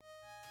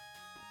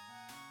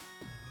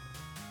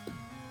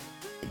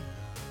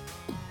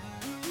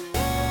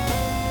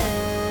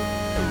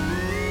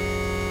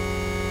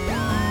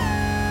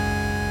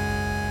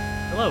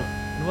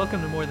welcome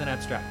to More Than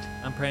Abstract.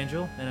 I'm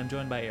Pranjal, and I'm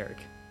joined by Eric.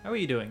 How are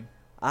you doing?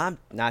 I'm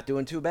not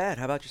doing too bad.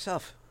 How about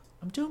yourself?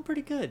 I'm doing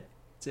pretty good.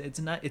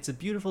 It's a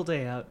beautiful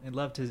day out. I'd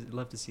love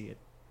to see it.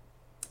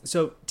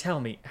 So tell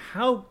me,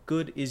 how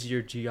good is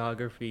your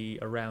geography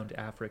around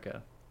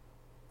Africa?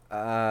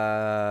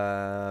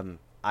 I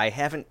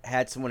haven't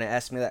had someone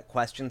ask me that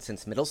question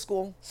since middle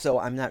school, so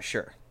I'm not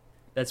sure.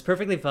 That's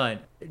perfectly fine.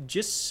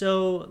 Just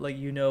so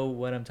you know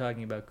what I'm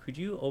talking about, could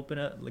you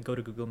go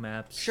to Google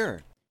Maps,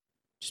 Sure.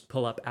 just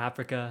pull up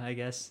Africa, I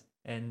guess,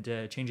 and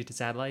change it to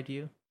satellite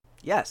view?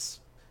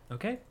 Yes.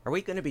 Okay. Are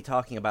we going to be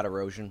talking about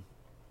erosion?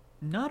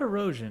 Not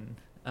erosion,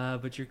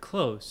 but you're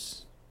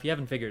close. If you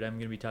haven't figured, I'm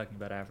going to be talking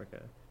about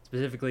Africa.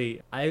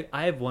 Specifically,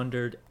 I've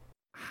wondered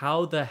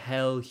how the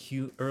hell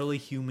early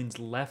humans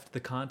left the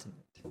continent.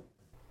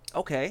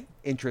 Okay,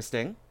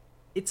 interesting.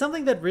 It's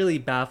something that really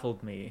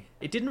baffled me.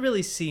 It didn't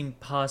really seem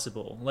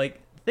possible.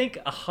 Think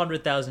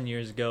 100,000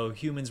 years ago,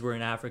 humans were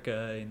in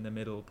Africa in the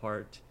middle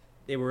part.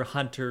 They were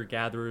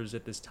hunter-gatherers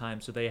at this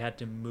time, so they had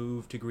to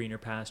move to greener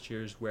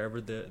pastures wherever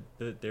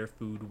their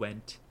food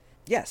went.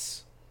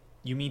 Yes.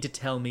 You mean to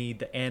tell me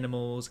the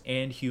animals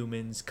and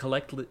humans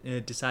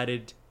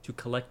decided to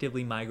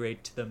collectively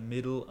migrate to the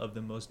middle of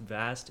the most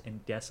vast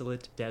and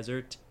desolate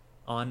desert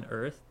on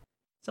Earth?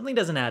 Something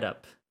doesn't add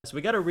up. So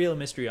we got a real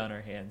mystery on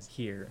our hands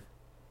here.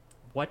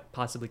 What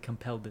possibly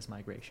compelled this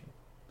migration?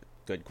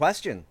 Good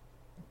question.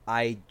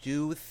 I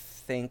do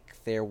think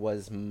there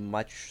was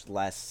much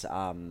less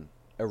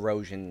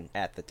erosion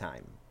at the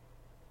time.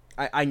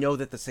 I know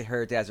that the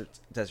Sahara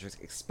Desert's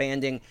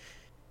expanding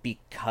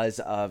because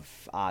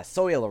of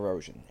soil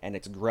erosion, and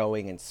it's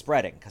growing and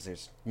spreading because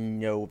there's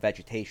no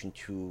vegetation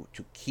to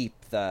keep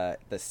the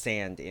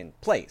sand in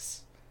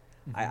place.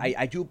 Mm-hmm.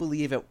 I do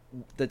believe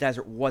the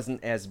desert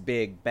wasn't as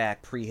big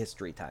back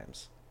prehistory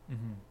times.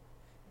 Mm-hmm.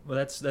 Well,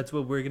 that's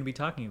what we're going to be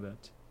talking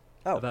about.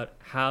 Oh, About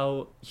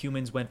how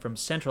humans went from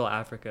Central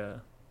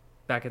Africa,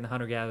 back in the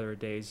hunter-gatherer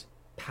days,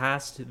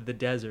 past the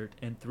desert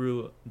and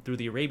through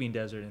the Arabian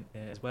Desert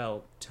as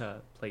well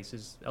to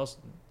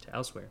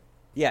elsewhere.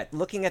 yeah,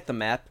 looking at the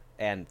map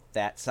and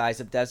that size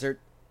of desert,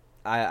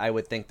 I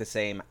would think the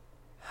same.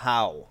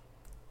 How?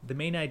 The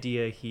main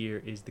idea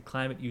here is the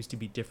climate used to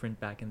be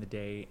different back in the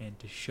day, and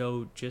to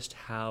show just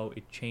how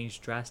it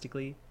changed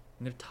drastically,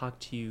 I'm going to talk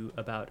to you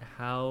about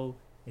how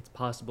it's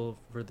possible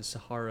for the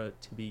Sahara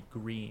to be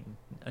green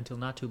until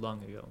not too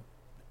long ago.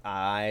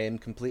 I'm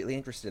completely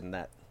interested in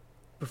that.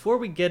 Before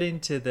we get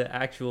into the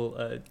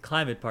actual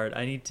climate part,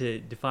 I need to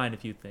define a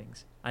few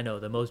things. I know,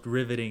 the most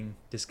riveting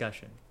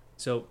discussion.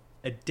 So,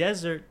 a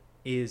desert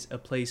is a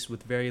place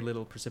with very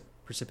little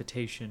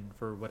precipitation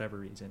for whatever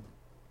reason.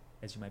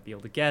 As you might be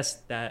able to guess,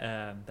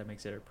 that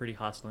makes it a pretty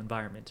hostile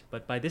environment.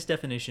 But by this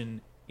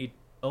definition, it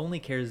only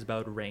cares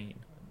about rain.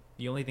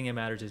 The only thing that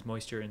matters is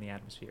moisture in the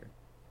atmosphere.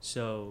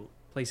 So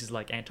places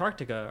like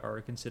Antarctica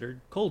are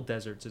considered cold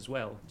deserts as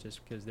well,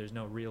 just because there's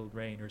no real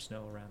rain or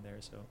snow around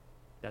there, so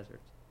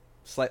deserts.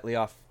 Slightly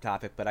off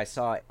topic, but I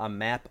saw a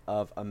map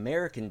of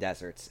American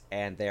deserts,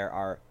 and there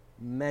are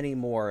many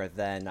more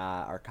than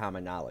our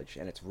common knowledge,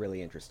 and it's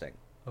really interesting.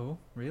 Oh,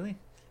 really?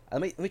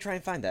 Let me try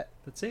and find that.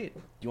 Let's see it.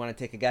 Do you want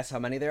to take a guess how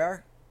many there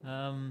are?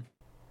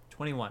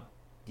 21.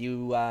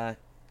 You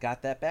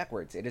got that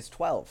backwards. It is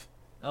 12.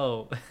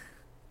 Oh,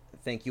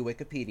 Thank you,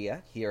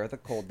 Wikipedia. Here are the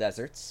cold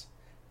deserts.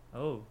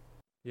 oh,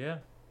 yeah.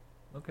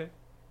 Okay.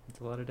 It's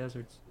a lot of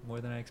deserts,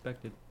 more than I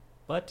expected.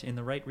 But in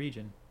the right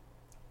region.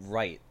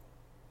 Right.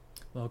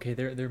 Well, okay,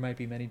 there might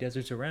be many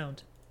deserts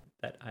around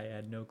that I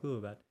had no clue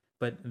about.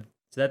 But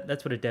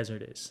that's what a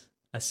desert is.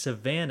 A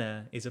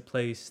savanna is a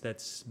place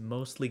that's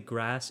mostly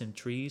grass and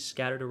trees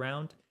scattered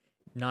around,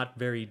 not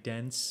very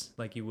dense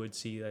like you would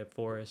see a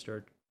forest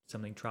or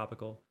something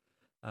tropical.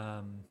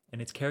 And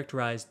it's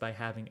characterized by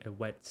having a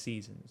wet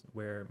season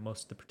where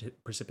most of the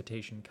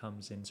precipitation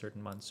comes in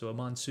certain months. So a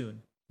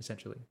monsoon,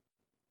 essentially.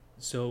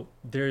 So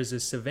there's a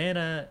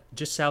savanna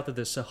just south of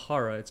the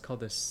Sahara. It's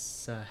called the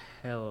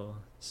Sahara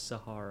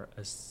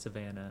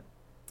savanna.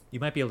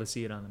 You might be able to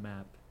see it on the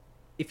map.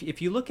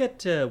 If you look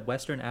at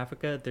Western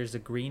Africa, there's a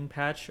green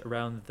patch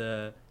around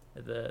the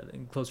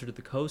closer to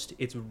the coast.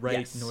 It's right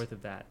Yes. north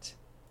of that.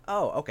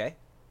 Oh, okay.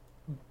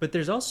 But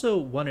there's also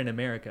one in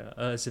America,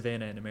 a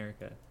savanna in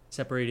America,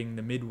 separating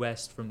the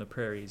Midwest from the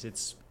prairies.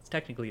 It's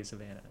technically a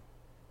savanna.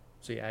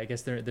 So yeah, I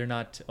guess they're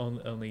not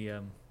only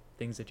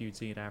things that you'd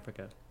see in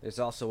Africa. There's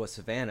also a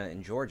savanna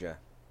in Georgia.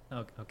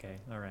 Oh, okay,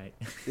 all right.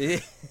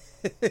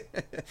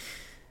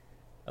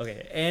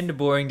 Okay, and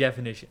boring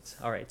definitions.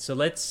 All right, so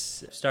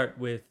let's start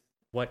with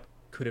what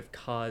could have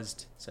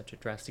caused such a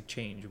drastic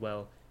change.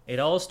 Well, it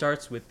all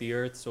starts with the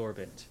Earth's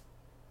orbit.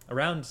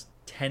 Around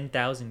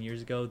 10,000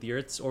 years ago, the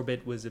Earth's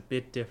orbit was a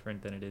bit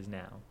different than it is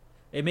now.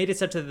 It made it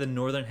such that the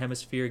northern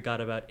hemisphere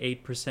got about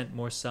 8%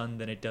 more sun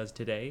than it does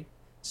today,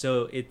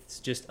 so it's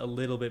just a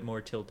little bit more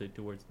tilted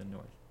towards the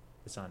north,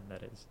 the sun,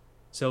 that is.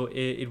 So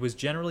it was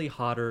generally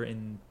hotter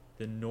in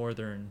the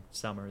northern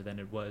summer than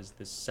it was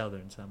the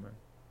southern summer.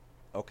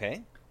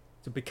 Okay.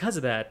 So because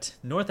of that,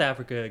 North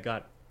Africa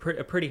got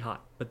pretty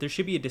hot. But there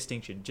should be a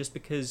distinction. Just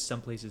because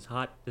some place is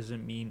hot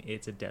doesn't mean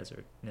it's a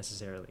desert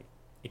necessarily.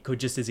 It could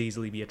just as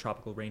easily be a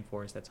tropical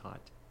rainforest that's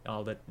hot.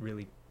 All that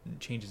really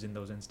changes in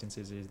those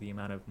instances is the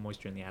amount of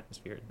moisture in the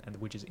atmosphere, and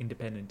which is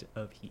independent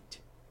of heat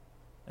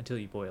until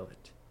you boil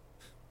it.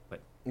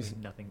 But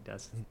nothing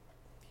does.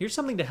 Here's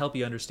something to help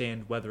you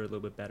understand weather a little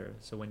bit better.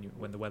 So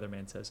when the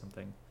weatherman says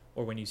something,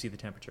 or when you see the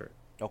temperature.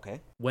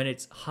 Okay. When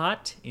it's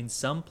hot in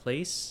some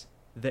place,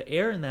 the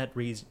air in that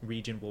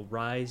region will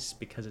rise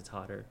because it's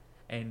hotter,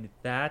 and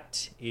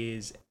that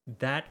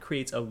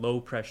creates a low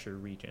pressure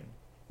region,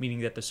 meaning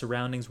that the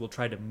surroundings will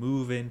try to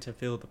move in to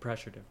fill the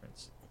pressure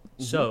difference.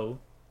 Mm-hmm. So,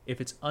 if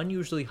it's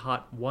unusually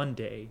hot one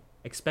day,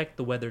 expect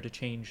the weather to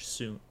change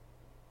soon.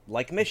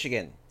 Like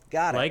Michigan.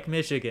 Got it. Like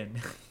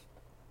Michigan.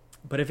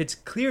 But if it's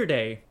clear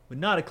day with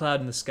not a cloud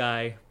in the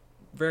sky,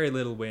 very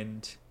little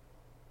wind,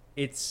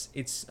 it's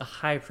a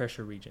high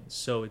pressure region.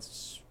 So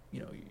it's,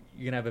 you're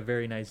gonna have a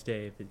very nice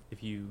day if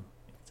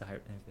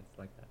it's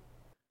like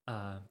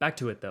that. Back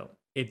to it though.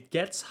 It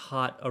gets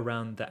hot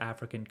around the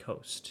African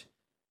coast.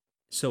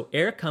 So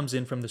air comes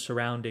in from the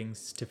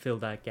surroundings to fill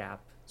that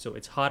gap. So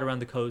it's hot around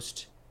the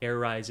coast, air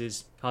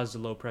rises, causes a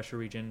low pressure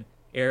region,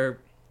 air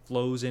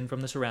flows in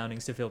from the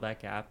surroundings to fill that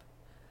gap.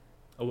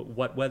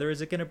 What weather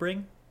is it going to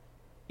bring?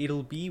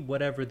 It'll be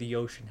whatever the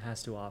ocean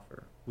has to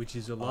offer, which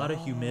is a lot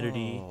of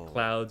humidity,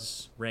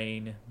 clouds,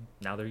 rain.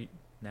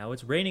 Now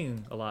it's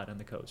raining a lot on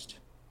the coast.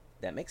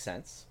 That makes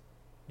sense.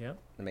 Yeah.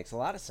 That makes a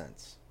lot of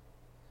sense.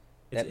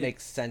 That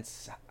makes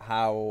sense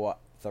how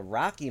the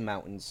Rocky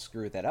Mountains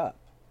screw that up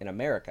in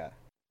America.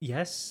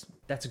 Yes,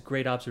 that's a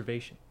great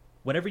observation.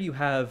 Whenever you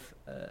have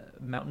a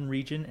mountain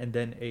region and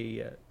then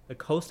a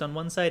coast on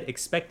one side,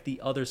 expect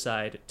the other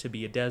side to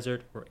be a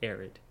desert or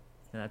arid.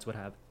 And that's what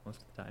happens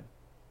most of the time.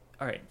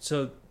 All right,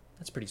 so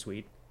that's pretty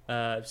sweet.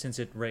 Since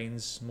it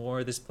rains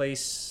more, this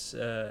place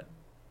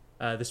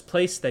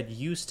that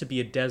used to be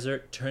a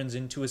desert turns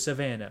into a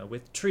savanna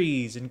with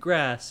trees and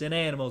grass and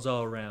animals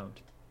all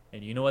around.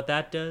 And you know what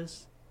that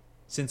does?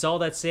 Since all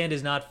that sand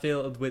is not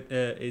filled with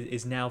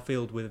is now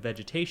filled with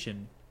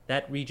vegetation,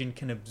 that region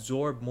can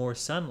absorb more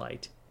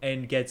sunlight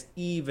and gets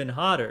even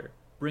hotter,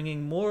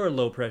 bringing more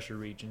low-pressure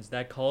regions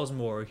that cause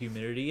more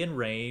humidity and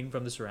rain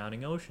from the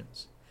surrounding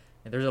oceans.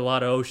 And there's a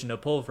lot of ocean to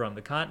pull from.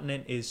 The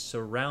continent is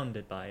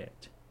surrounded by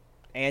it.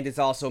 And it's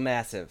also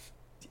massive.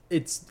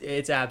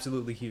 It's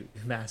absolutely huge,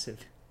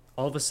 massive.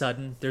 All of a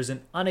sudden, there's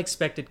an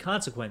unexpected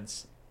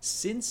consequence.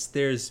 Since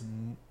there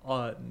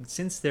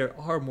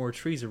are more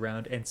trees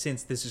around, and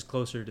since this is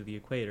closer to the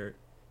equator,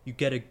 you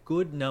get a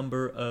good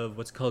number of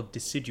what's called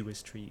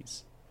deciduous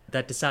trees.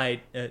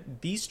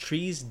 These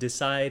trees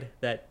decide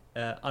that,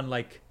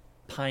 unlike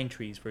pine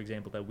trees, for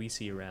example, that we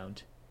see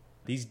around,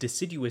 these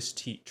deciduous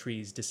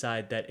trees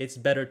decide that it's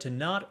better to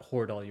not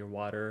hoard all your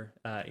water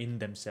in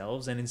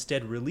themselves and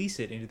instead release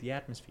it into the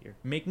atmosphere,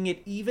 making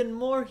it even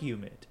more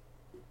humid.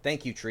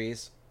 Thank you,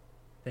 trees.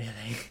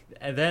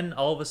 And then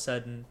all of a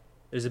sudden,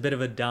 there's a bit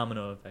of a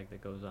domino effect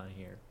that goes on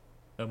here.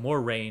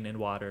 More rain and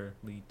water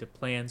lead to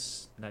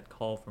plants that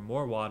call for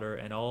more water,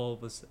 and all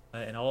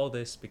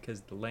this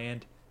because the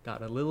land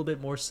got a little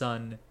bit more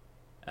sun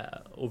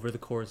over the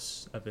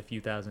course of a few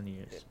thousand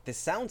years. This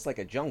sounds like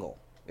a jungle.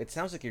 It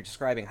sounds like you're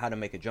describing how to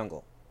make a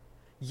jungle.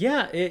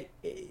 Yeah,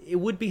 it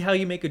would be how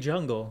you make a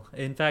jungle.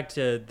 In fact,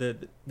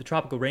 the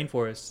tropical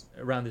rainforests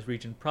around this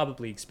region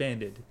probably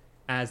expanded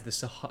as the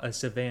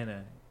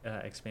savanna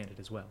expanded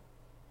as well.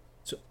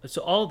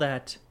 So all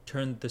that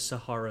turned the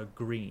Sahara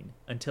green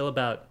until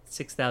about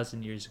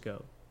 6,000 years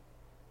ago.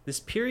 This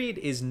period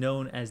is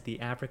known as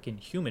the African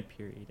Humid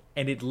Period,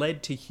 and it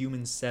led to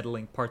humans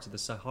settling parts of the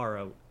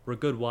Sahara for a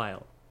good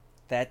while.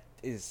 That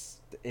is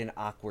an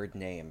awkward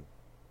name.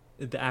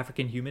 The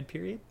African Humid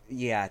Period?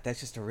 Yeah, that's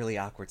just a really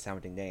awkward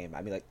sounding name.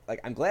 I mean, like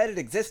I'm glad it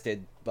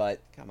existed,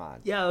 but come on.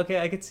 Yeah, okay,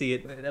 I could see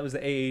it. That was the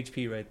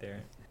AHP right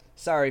there.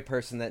 Sorry,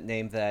 person that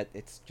named that.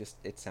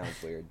 It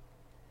sounds weird.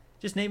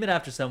 Just name it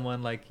after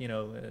someone like,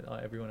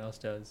 everyone else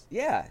does.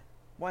 Yeah,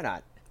 why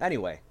not?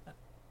 Anyway.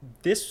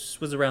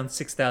 This was around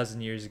 6,000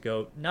 years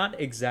ago, not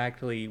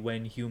exactly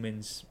when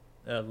humans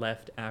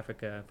left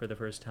Africa for the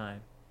first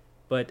time.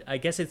 But I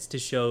guess it's to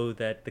show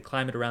that the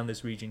climate around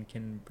this region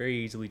can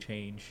very easily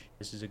change.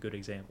 This is a good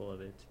example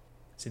of it.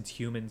 Since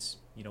humans,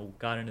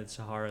 got into the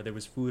Sahara, there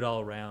was food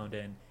all around,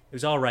 and it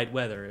was all right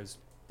weather. It was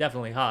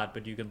definitely hot,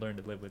 but you could learn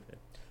to live with it.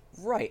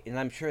 Right, and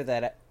I'm sure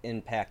that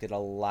impacted a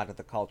lot of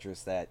the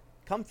cultures that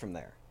come from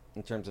there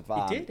in terms of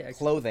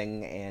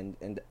clothing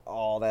and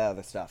all that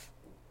other stuff.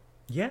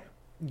 Yeah.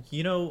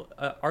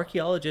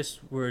 Archaeologists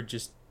were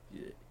just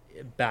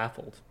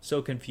baffled,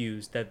 so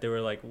confused that they were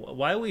like,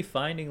 why are we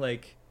finding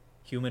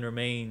human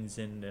remains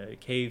and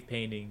cave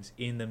paintings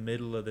in the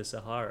middle of the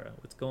Sahara?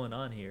 What's going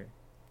on here?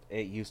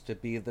 It used to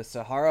be the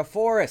Sahara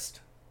Forest.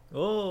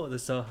 Oh, the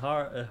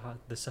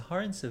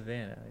Saharan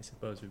savanna, I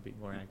suppose would be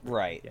more accurate.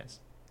 Right.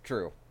 Yes.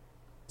 True.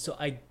 So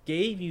I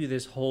gave you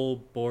this whole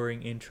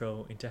boring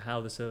intro into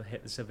how the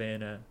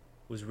savannah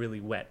was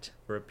really wet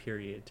for a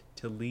period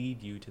to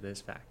lead you to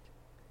this fact.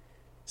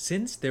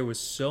 Since there was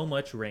so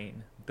much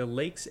rain, the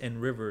lakes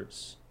and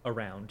rivers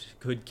around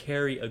could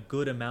carry a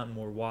good amount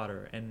more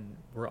water and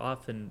were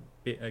often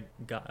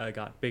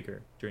got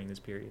bigger during this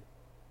period.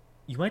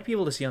 You might be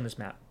able to see on this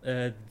map.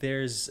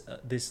 There's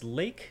this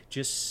lake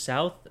just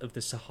south of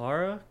the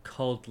Sahara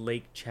called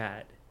Lake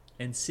Chad.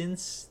 And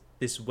since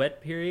this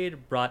wet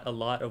period brought a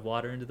lot of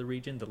water into the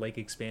region, the lake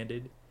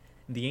expanded.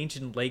 The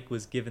ancient lake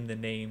was given the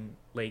name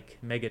Lake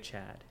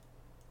Megachad.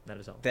 That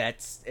is all.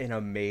 That's an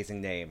amazing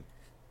name.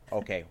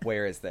 Okay,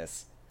 where is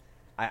this?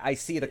 I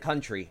see the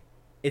country.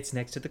 It's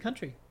next to the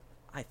country.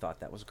 I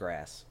thought that was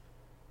grass.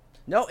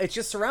 No, it's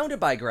just surrounded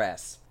by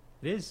grass.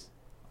 It is.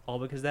 All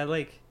because of that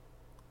lake.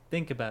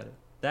 Think about it.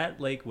 That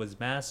lake was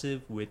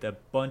massive with a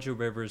bunch of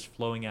rivers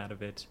flowing out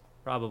of it,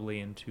 probably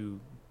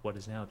into what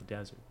is now the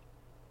desert.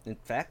 In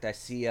fact, I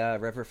see a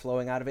river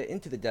flowing out of it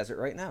into the desert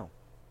right now.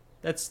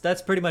 That's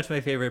pretty much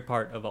my favorite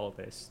part of all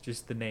this,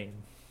 just the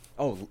name.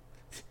 Oh,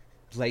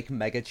 Lake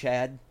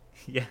Megachad?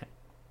 Yeah.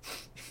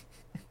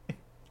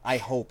 I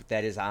hope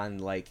that is on,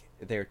 like,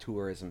 their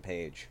tourism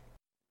page.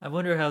 I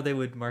wonder how they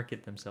would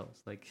market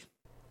themselves. Like,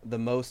 the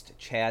most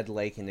Chad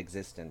lake in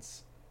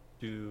existence.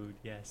 dude,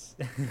 yes.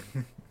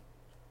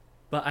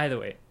 But either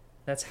way,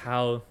 that's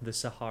how the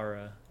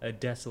Sahara, a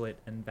desolate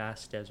and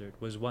vast desert,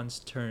 was once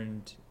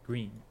turned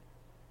green.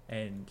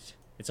 And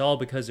it's all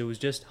because it was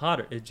just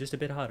hotter. It's just a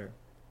bit hotter.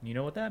 You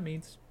know what that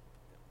means?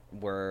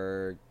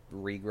 We're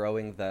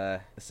regrowing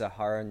the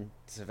Saharan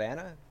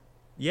savanna?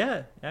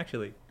 Yeah,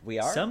 actually. We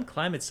are? Some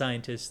climate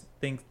scientists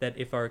think that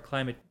if our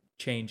climate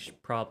change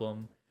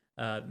problem,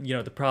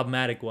 the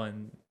problematic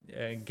one,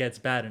 gets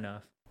bad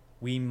enough,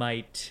 we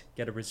might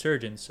get a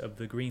resurgence of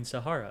the Green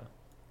Sahara.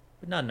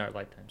 But not in our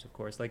lifetimes, of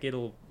course. Like, it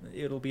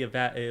won't be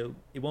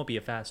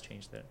a fast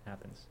change that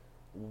happens.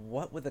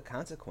 What would the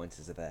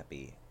consequences of that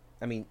be?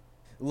 I mean,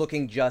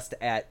 looking just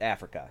at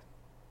Africa,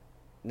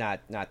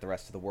 not the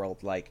rest of the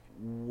world, like,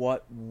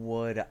 what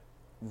would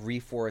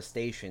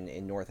reforestation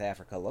in North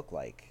Africa look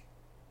like?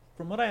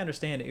 From what I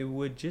understand, it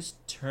would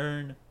just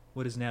turn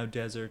what is now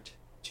desert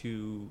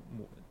to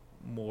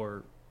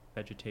more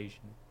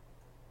vegetation.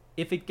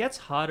 If it gets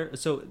hotter,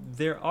 so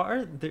there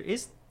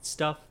is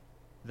stuff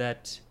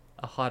that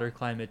a hotter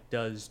climate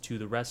does to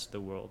the rest of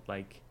the world.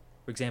 Like,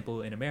 for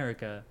example, in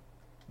America,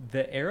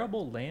 the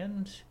arable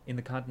land in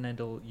the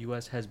continental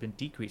U.S. has been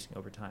decreasing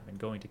over time and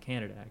going to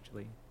Canada,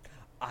 actually.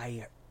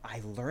 I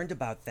learned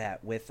about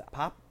that with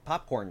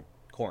popcorn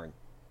corn.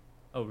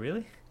 Oh,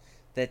 really?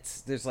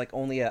 There's like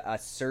only a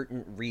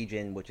certain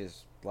region, which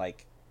is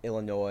like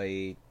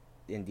Illinois,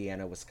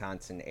 Indiana,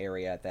 Wisconsin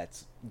area,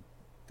 that's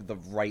the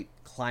right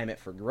climate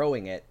for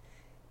growing it,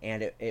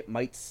 and it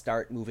might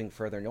start moving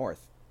further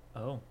north.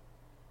 Oh,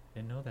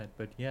 didn't know that,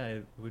 but yeah,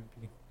 it would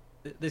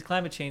be. This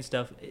climate change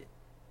stuff,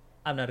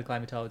 I'm not a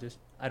climatologist.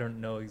 I don't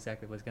know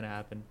exactly what's going to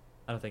happen.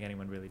 I don't think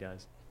anyone really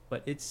does.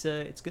 But it's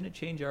going to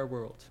change our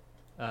world.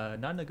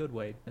 Not in a good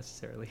way,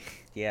 necessarily.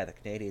 Yeah, the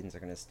Canadians are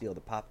going to steal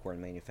the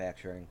popcorn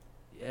manufacturing.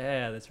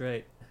 Yeah, that's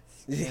right.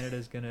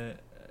 Canada's going to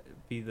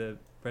be the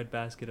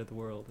breadbasket of the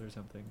world or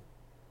something.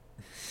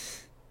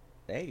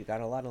 Hey, you got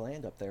a lot of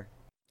land up there.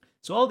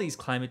 So all these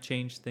climate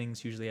change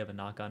things usually have a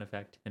knock-on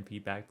effect and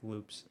feedback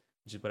loops,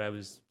 which is what I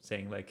was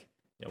saying. Like,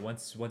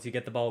 once you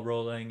get the ball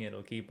rolling,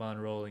 it'll keep on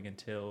rolling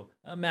until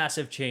a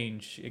massive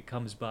change it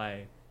comes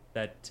by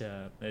that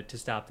to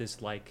stop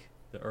this, like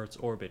the Earth's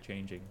orbit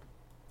changing.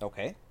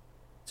 Okay.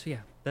 So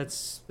yeah,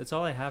 that's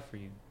all I have for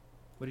you.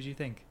 What did you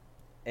think?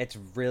 It's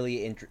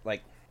really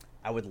like,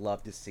 I would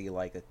love to see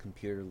like a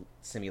computer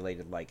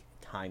simulated like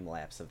time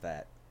lapse of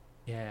that.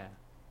 Yeah.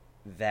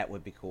 That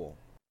would be cool.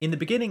 In the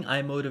beginning,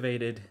 I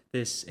motivated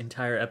this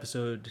entire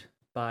episode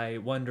by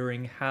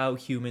wondering how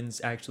humans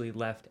actually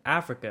left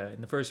Africa in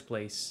the first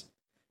place,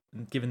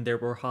 given there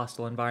were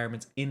hostile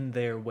environments in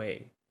their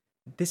way.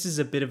 This is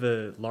a bit of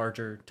a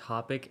larger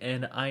topic,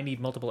 and I need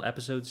multiple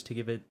episodes to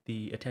give it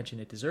the attention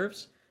it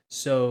deserves.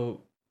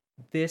 So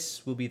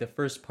this will be the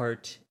first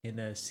part in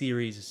a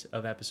series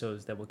of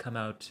episodes that will come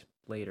out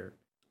later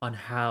on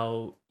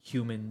how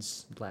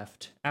humans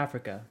left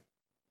Africa.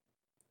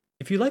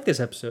 If you like this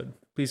episode,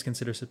 please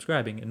consider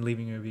subscribing and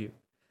leaving a review.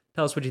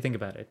 Tell us what you think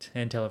about it,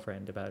 and tell a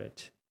friend about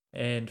it.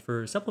 And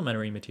for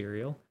supplementary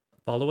material,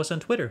 follow us on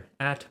Twitter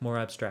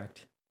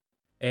 @MoreAbstract.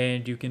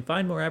 And you can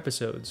find more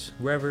episodes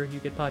wherever you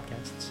get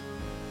podcasts.